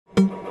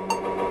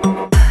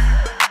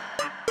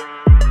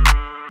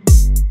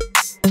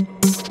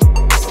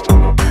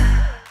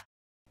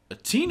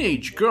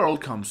teenage girl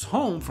comes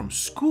home from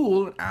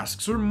school and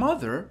asks her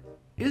mother,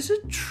 "Is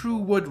it true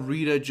what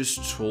Rita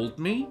just told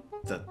me?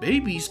 That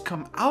babies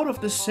come out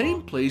of the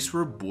same place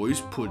where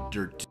boys put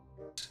their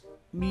dicks?"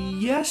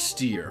 "Yes,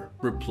 dear,"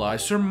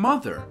 replies her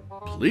mother,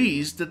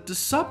 pleased that the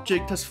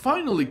subject has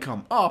finally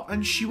come up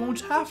and she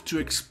won't have to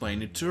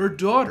explain it to her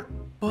daughter.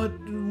 "But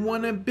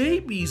when a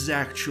baby's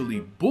actually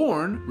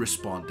born,"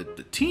 responded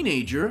the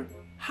teenager,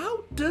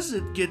 "how does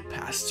it get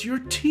past your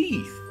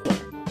teeth?"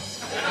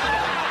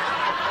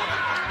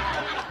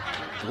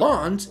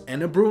 Blonde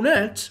and a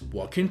brunette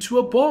walk into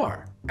a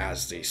bar.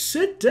 As they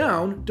sit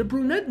down, the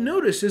brunette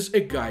notices a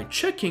guy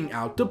checking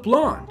out the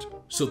blonde.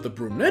 So the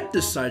brunette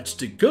decides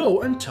to go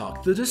and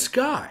talk to this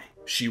guy.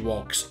 She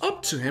walks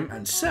up to him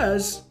and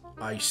says,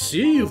 "I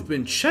see you've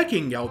been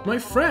checking out my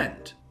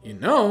friend. You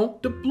know,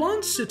 the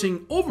blonde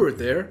sitting over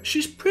there,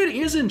 she's pretty,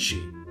 isn't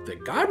she?" The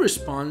guy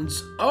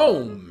responds,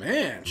 "Oh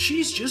man,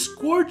 she's just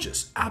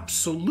gorgeous,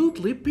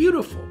 absolutely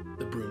beautiful."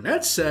 The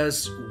brunette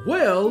says,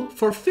 "Well,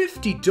 for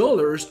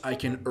 $50 I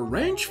can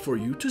arrange for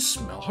you to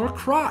smell her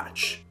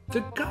crotch."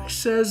 The guy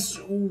says,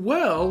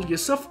 "Well,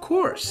 yes, of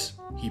course."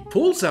 He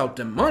pulls out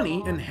the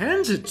money and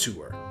hands it to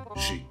her.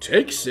 She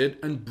takes it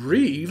and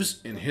breathes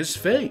in his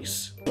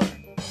face.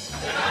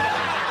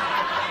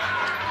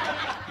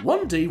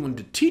 One day when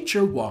the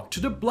teacher walked to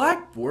the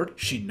blackboard,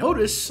 she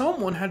noticed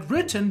someone had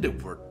written the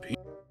word penis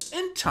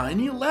in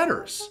tiny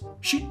letters.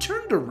 She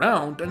turned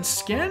around and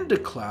scanned the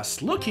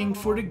class looking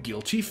for the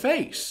guilty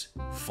face.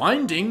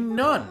 Finding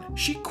none,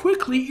 she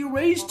quickly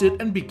erased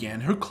it and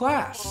began her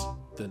class.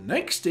 The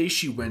next day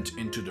she went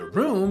into the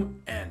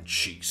room and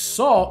she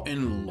saw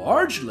in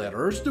large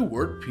letters the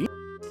word penis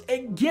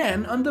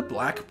again on the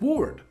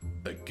blackboard.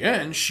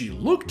 Again she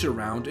looked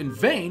around in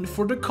vain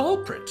for the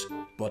culprit,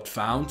 but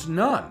found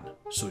none.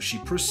 So she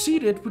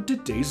proceeded with the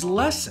day's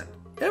lesson.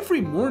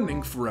 Every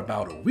morning for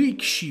about a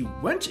week, she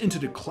went into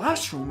the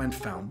classroom and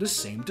found the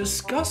same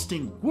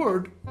disgusting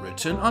word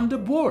written on the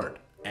board.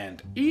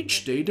 And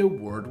each day the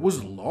word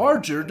was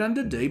larger than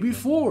the day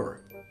before.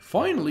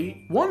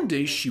 Finally, one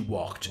day she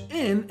walked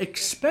in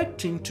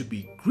expecting to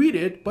be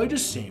greeted by the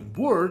same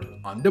word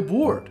on the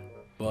board,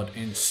 but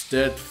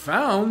instead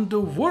found the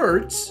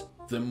words,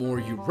 "The more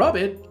you rub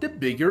it, the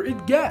bigger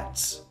it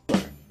gets."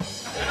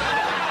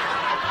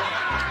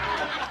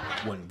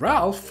 When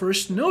Ralph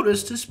first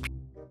noticed his penis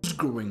was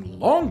growing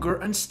longer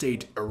and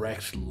stayed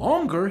erect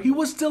longer, he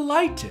was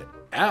delighted,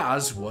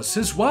 as was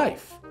his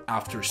wife.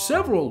 After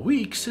several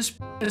weeks, his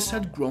penis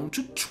had grown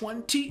to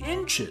 20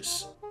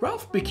 inches.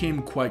 Ralph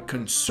became quite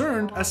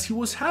concerned as he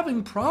was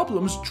having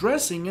problems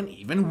dressing and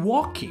even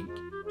walking.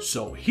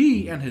 So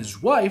he and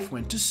his wife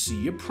went to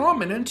see a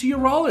prominent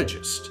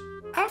urologist.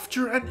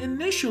 After an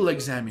initial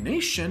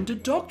examination, the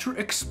doctor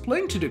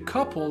explained to the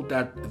couple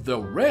that,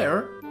 though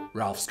rare,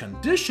 Ralph's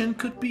condition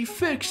could be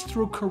fixed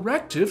through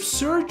corrective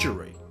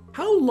surgery.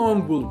 "How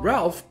long will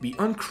Ralph be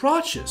on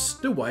crutches?"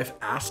 the wife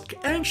asked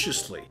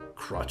anxiously.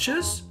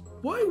 "Crutches?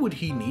 Why would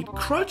he need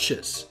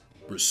crutches?"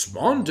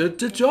 responded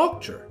the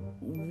doctor.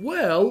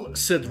 "Well,"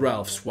 said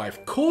Ralph's wife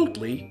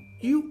coldly,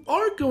 "you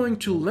are going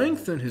to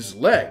lengthen his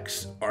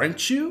legs,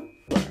 aren't you?"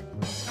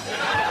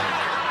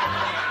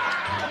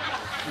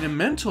 In a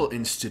mental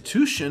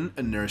institution,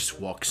 a nurse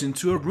walks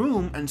into a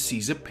room and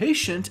sees a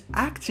patient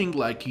acting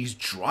like he's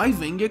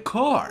driving a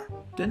car.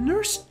 The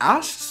nurse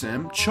asks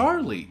him,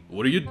 "Charlie,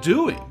 what are you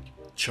doing?"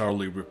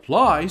 Charlie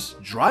replies,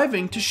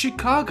 "Driving to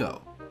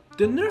Chicago."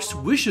 The nurse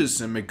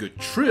wishes him a good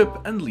trip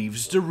and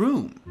leaves the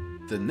room.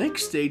 The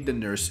next day, the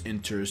nurse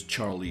enters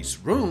Charlie's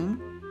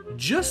room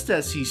just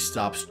as he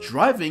stops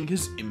driving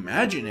his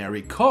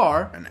imaginary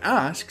car and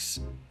asks,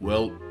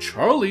 "Well,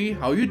 Charlie,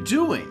 how you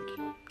doing?"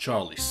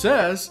 Charlie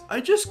says,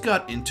 "I just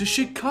got into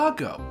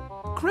Chicago."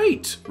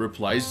 "Great,"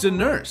 replies the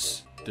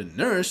nurse. The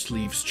nurse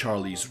leaves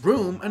Charlie's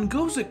room and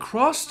goes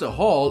across the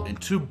hall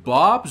into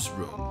Bob's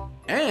room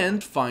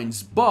and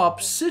finds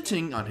Bob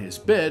sitting on his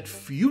bed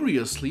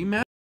furiously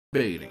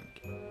masturbating.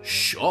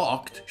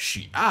 Shocked,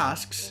 she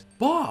asks,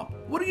 "Bob,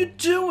 what are you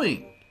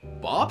doing?"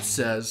 Bob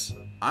says,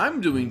 "I'm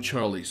doing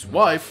Charlie's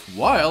wife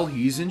while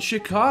he's in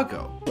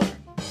Chicago."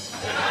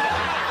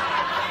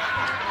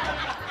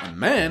 A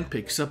man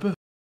picks up a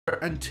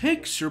and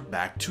takes her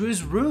back to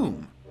his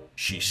room.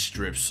 She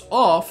strips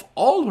off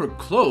all her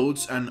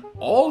clothes and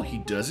all he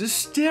does is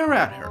stare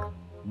at her.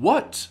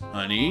 "What,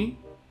 honey?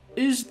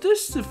 Is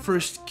this the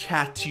first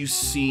cat you've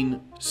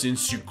seen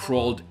since you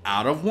crawled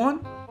out of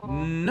one?"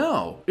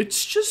 "No,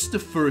 it's just the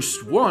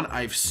first one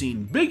I've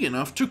seen big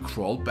enough to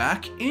crawl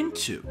back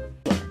into."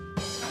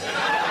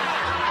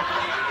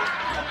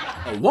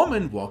 A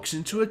woman walks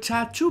into a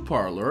tattoo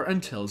parlor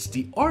and tells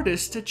the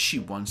artist that she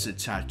wants a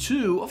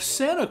tattoo of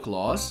Santa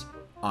Claus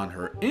on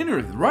her inner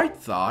right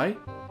thigh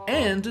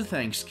and a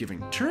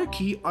Thanksgiving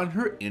turkey on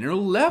her inner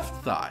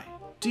left thigh.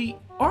 The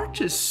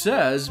artist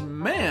says,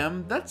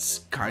 "Ma'am,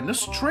 that's kinda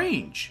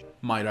strange.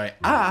 Might I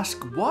ask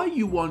why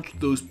you want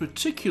those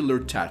particular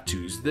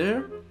tattoos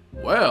there?"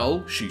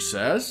 "Well," she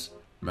says,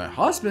 "my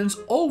husband's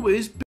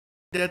always been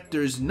that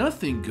there's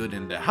nothing good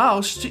in the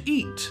house to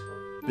eat."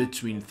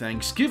 between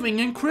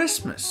Thanksgiving and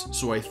Christmas,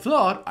 so I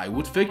thought I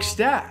would fix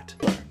that.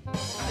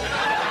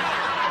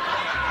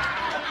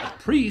 A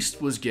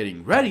priest was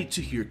getting ready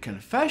to hear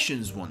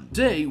confessions one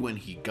day when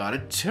he got a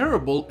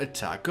terrible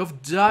attack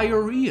of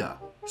diarrhea.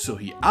 So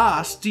he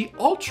asked the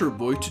altar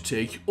boy to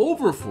take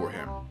over for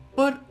him.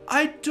 "But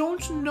I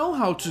don't know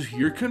how to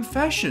hear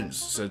confessions,"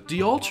 said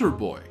the altar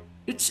boy.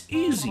 "It's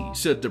easy,"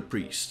 said the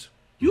priest.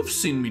 "You've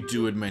seen me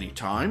do it many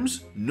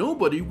times.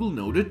 Nobody will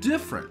know the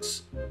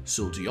difference."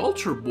 So the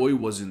altar boy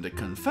was in the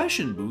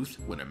confession booth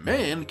when a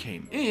man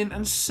came in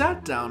and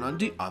sat down on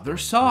the other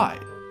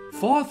side.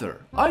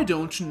 "Father, I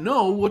don't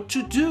know what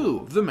to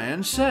do," the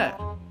man said.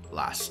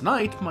 "Last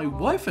night my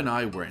wife and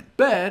I were in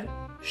bed.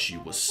 She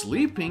was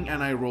sleeping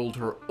and I rolled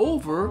her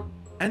over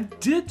and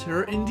did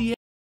her in the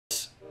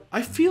ass.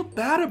 I feel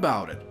bad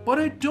about it, but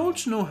I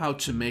don't know how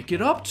to make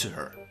it up to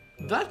her."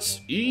 "That's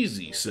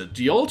easy," said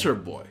the altar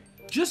boy.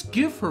 "Just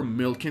give her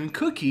milk and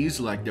cookies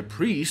like the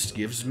priest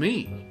gives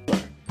me."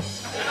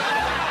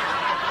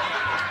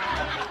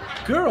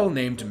 Girl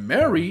named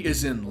Mary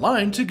is in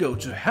line to go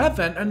to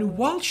heaven, and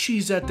while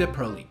she's at the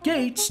pearly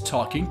gates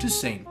talking to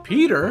St.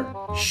 Peter,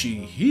 she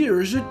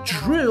hears a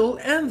drill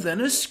and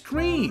then a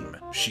scream.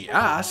 She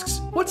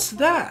asks, "What's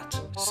that?"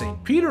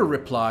 St. Peter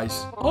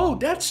replies, "Oh,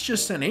 that's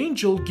just an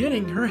angel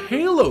getting her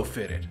halo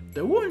fitted."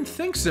 The woman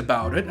thinks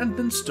about it and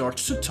then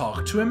starts to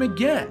talk to him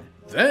again.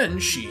 Then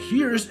she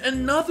hears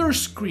another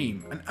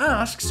scream and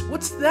asks,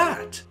 "What's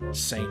that?"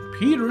 St.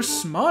 Peter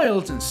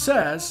smiles and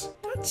says,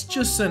 "That's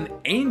just an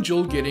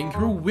angel getting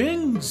her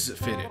wings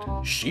fitted."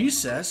 She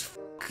says,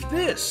 "F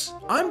this,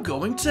 I'm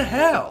going to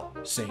hell."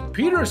 St.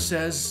 Peter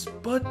says,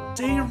 "But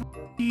they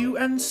you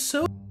and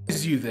so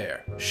is you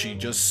there." She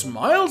just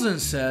smiles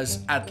and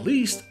says, "At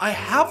least I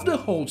have the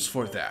holes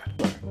for that."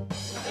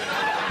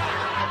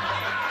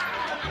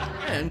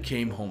 Man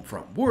came home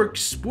from work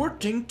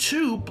sporting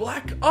 2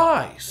 black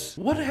eyes.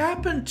 "What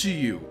happened to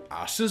you?"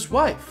 asked his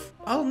wife.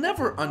 "I'll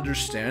never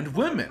understand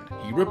women,"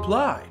 he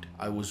replied.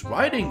 "I was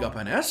riding up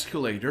an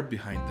escalator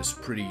behind this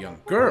pretty young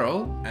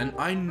girl, and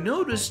I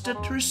noticed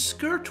that her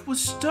skirt was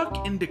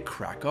stuck in the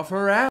crack of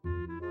her ass.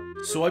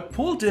 So I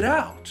pulled it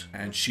out,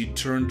 and she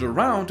turned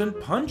around and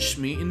punched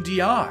me in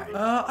the eye."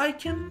 I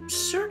can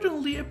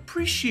certainly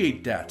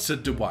appreciate that,"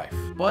 said the wife.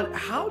 "But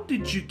how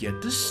did you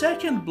get the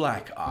second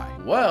black eye?"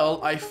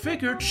 "Well, I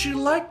figured she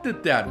liked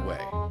it that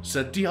way,"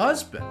 said the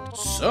husband.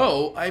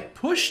 "So I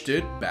pushed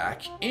it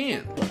back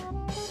in."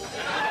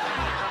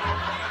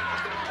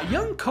 A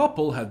young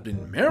couple had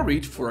been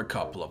married for a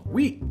couple of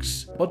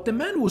weeks, but the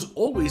man was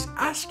always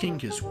asking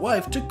his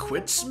wife to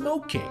quit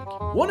smoking.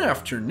 One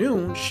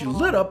afternoon, she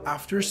lit up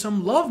after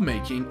some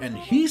lovemaking and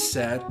he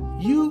said,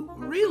 "You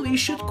really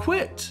should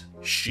quit."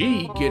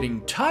 She,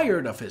 getting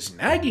tired of his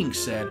nagging,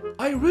 said,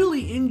 "I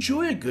really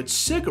enjoy a good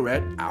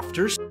cigarette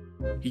after."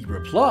 He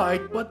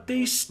replied, "But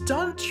they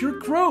stunt your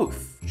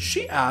growth."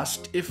 She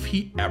asked if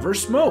he ever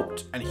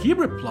smoked, and he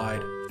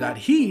replied that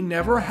he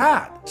never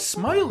had.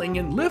 Smiling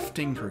and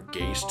lifting her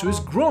gaze to his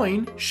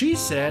groin, she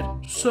said,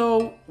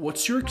 "So,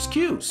 what's your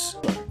excuse?"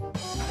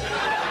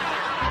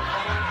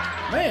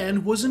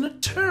 Man was in a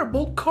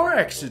terrible car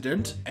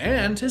accident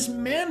and his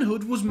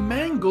manhood was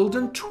mangled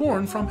and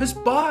torn from his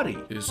body.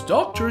 His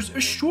doctors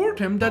assured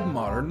him that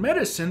modern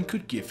medicine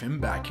could give him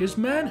back his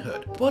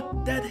manhood,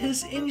 but that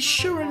his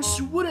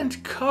insurance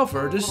wouldn't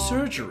cover the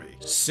surgery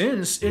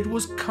since it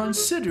was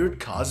considered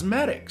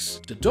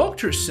cosmetics. The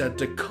doctor said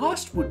the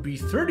cost would be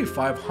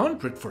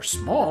 $3,500 for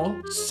small,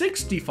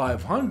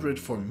 $6,500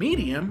 for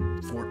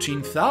medium,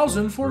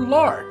 $14,000 for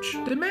large.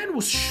 The man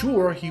was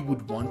sure he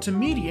would want a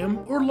medium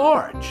or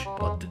large,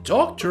 but the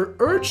doctor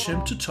urged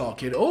him to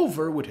talk it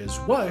over with his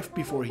wife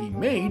before he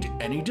made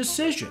any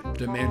decision.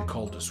 The man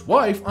called his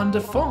wife on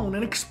the phone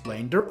and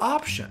explained their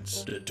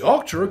options. The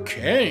doctor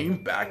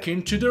came back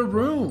into the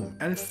room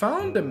and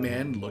found the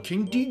man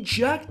looking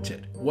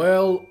dejected.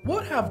 "Well,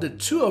 what have the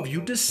two of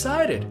you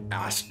decided?"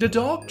 asked the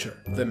doctor.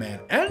 The man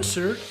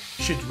answered,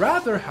 "She'd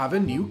rather have a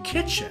new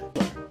kitchen."